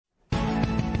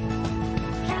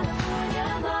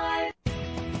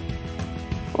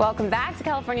Welcome back to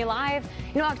California Live.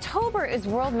 You know, October is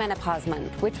World Menopause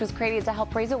Month, which was created to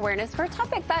help raise awareness for a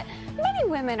topic that many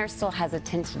women are still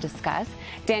hesitant to discuss.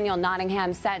 Danielle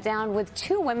Nottingham sat down with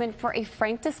two women for a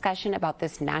frank discussion about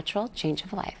this natural change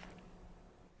of life.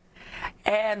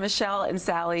 And Michelle and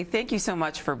Sally, thank you so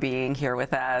much for being here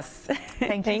with us.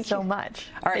 Thank you so much.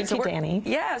 All right, Thank you, Danny.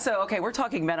 Yeah, so okay, we're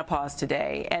talking menopause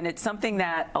today, and it's something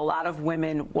that a lot of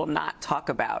women will not talk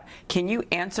about. Can you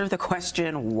answer the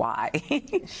question why?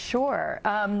 Sure.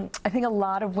 I think a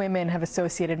lot of women have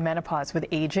associated menopause with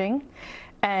aging,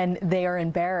 and they are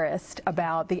embarrassed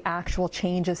about the actual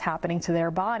changes happening to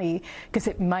their body because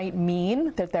it might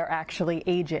mean that they're actually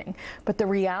aging. But the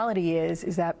reality is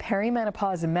that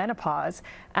perimenopause and menopause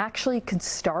actually can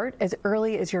start as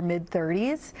early as your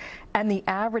mid-30s, and the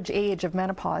average age of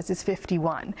menopause is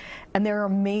 51. And there are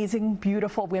amazing,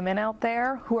 beautiful women out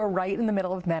there who are right in the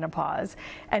middle of menopause,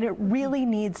 and it really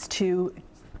needs to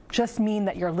just mean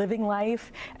that you're living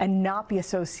life and not be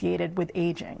associated with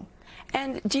aging.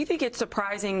 And do you think it's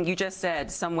surprising, you just said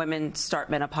some women start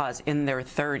menopause in their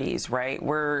 30s, right?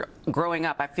 We're growing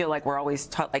up, I feel like we're always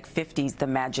taught like 50's the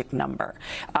magic number.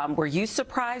 Were you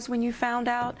surprised when you found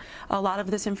out a lot of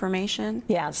this information?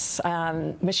 Yes,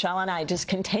 Michelle and I just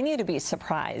continue to be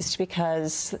surprised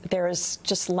because there's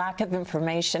just lack of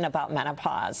information about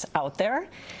menopause out there.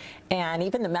 And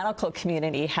even the medical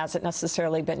community hasn't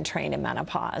necessarily been trained in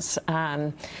menopause.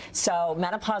 So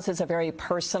menopause is a very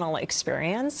personal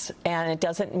experience, and it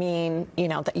doesn't mean, you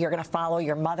know, that you're going to follow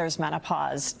your mother's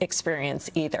menopause experience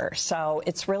either. So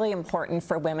it's really important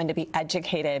for women to be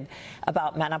educated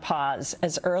about menopause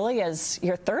as early as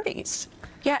your 30s.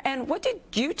 Yeah, and what did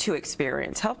you two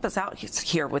experience? Help us out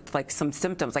here with like some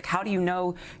symptoms. Like, how do you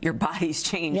know your body's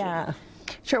changing? Yeah.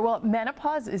 Sure. Well,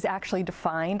 menopause is actually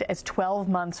defined as 12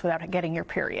 months without getting your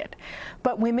period.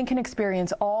 But women can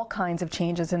experience all kinds of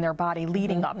changes in their body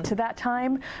leading up to that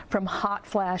time, from hot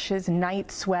flashes,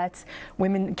 night sweats.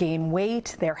 Women gain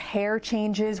weight, their hair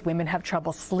changes, women have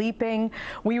trouble sleeping.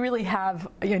 We really have,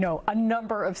 you know, a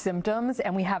number of symptoms,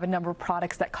 and we have a number of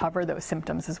products that cover those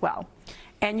symptoms as well.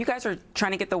 And you guys are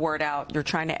trying to get the word out. You're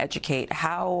trying to educate.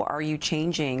 How are you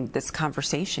changing this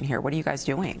conversation here? What are you guys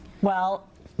doing? Well,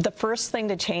 the first thing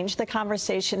to change the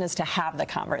conversation is to have the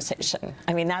conversation.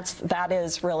 I mean, that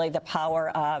is really the power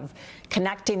of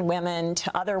connecting women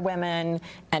to other women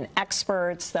and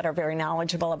experts that are very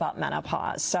knowledgeable about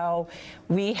menopause. So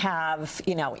we have,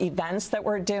 you know, events that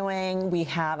we're doing. We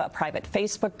have a private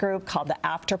Facebook group called the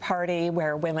After Party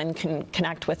where women can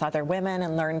connect with other women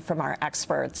and learn from our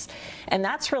experts. And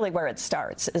that's really where it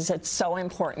starts, is it's so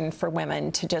important for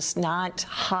women to just not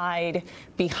hide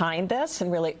behind this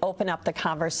and really open up the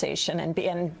conversation and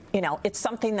you know, it's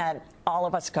something that all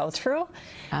of us go through.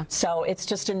 Yeah. So it's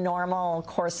just a normal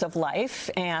course of life,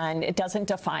 and it doesn't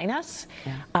define us.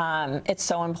 Yeah. It's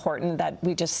so important that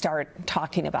we just start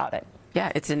talking about it.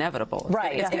 Yeah, it's inevitable.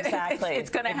 Right, exactly. It's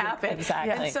going to happen.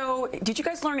 Exactly. And so, did you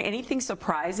guys learn anything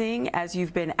surprising as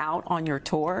you've been out on your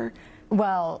tour?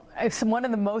 Well, one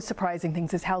of the most surprising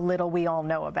things is how little we all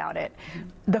know about it.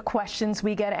 The questions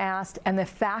we get asked, and the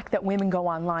fact that women go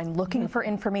online looking for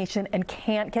information and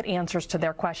can't get answers to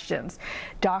their questions.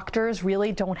 Doctors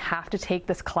really don't have to take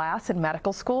this class in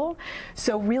medical school,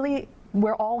 so really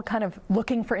we're all kind of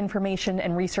looking for information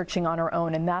and researching on our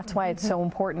own, and that's why it's so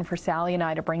important for Sally and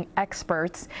I to bring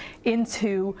experts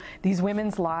into these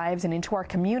women's lives and into our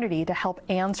community to help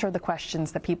answer the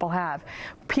questions that people have.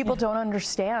 People don't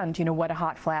understand, you know, what a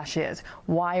hot flash is.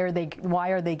 Why are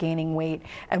they gaining weight,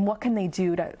 and what can they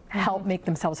do to help make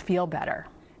themselves feel better?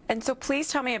 And so please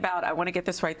tell me about, I want to get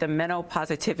this right, the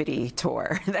Meno-positivity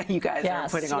Tour that you guys are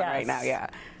putting on right now. Yeah.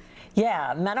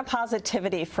 Yeah,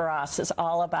 Meno-positivity for us is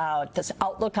all about this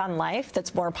outlook on life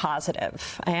that's more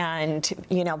positive. And,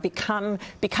 you know, becoming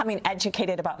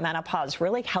educated about menopause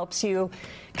really helps you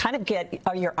kind of get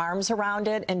your arms around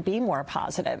it and be more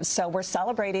positive. So we're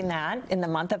celebrating that in the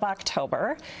month of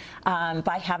October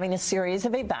by having a series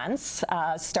of events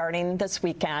starting this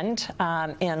weekend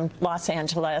in Los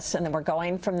Angeles, and then we're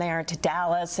going from there to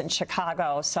Dallas and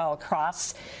Chicago. So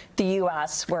across the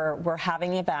U.S., we're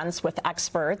having events with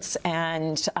experts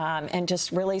and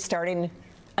just really starting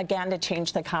again to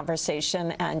change the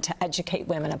conversation and to educate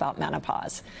women about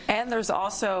menopause. And there's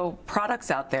also products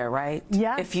out there, right?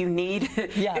 Yes. If you need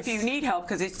if you need help,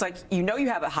 because it's like, you know, you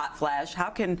have a hot flash. How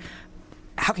can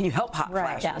you help hot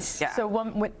flashes? Yes. Yeah. So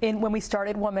when we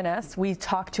started Womaness, we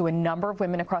talked to a number of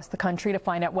women across the country to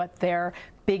find out what their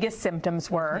biggest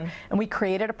symptoms were, and we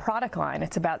created a product line.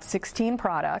 It's about 16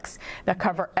 products that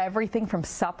cover everything from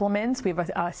supplements. We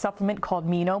have a supplement called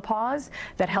Menopause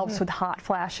that helps with hot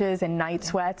flashes and night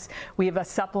sweats. We have a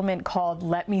supplement called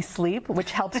Let Me Sleep,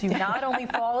 which helps you not only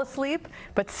fall asleep,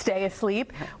 but stay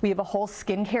asleep. We have a whole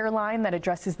skincare line that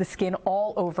addresses the skin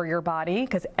all over your body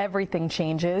because everything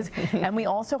changes. And we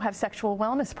also have sexual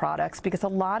wellness products because a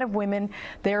lot of women,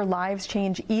 their lives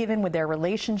change even with their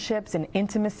relationships and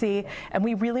intimacy. And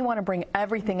we really want to bring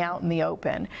everything out in the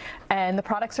open. And the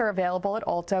products are available at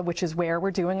Ulta, which is where we're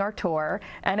doing our tour,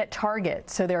 and at Target.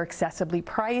 So they're accessibly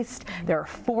priced, they're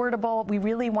affordable. We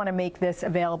really want to make this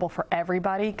available for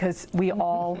everybody because we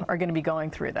all are going to be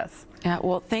going through this. Yeah,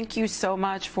 well, thank you so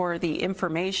much for the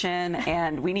information,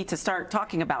 and we need to start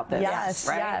talking about this. Yes,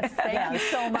 right? yes. Thank you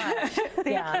so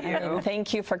much.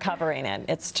 Thank you for covering it.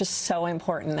 It's just so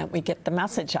important that we get the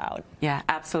message out. Yeah,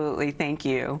 absolutely. Thank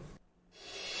you.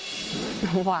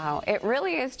 Wow, it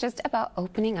really is just about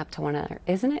opening up to one another,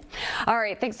 isn't it? All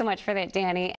right, thanks so much for that, Danny.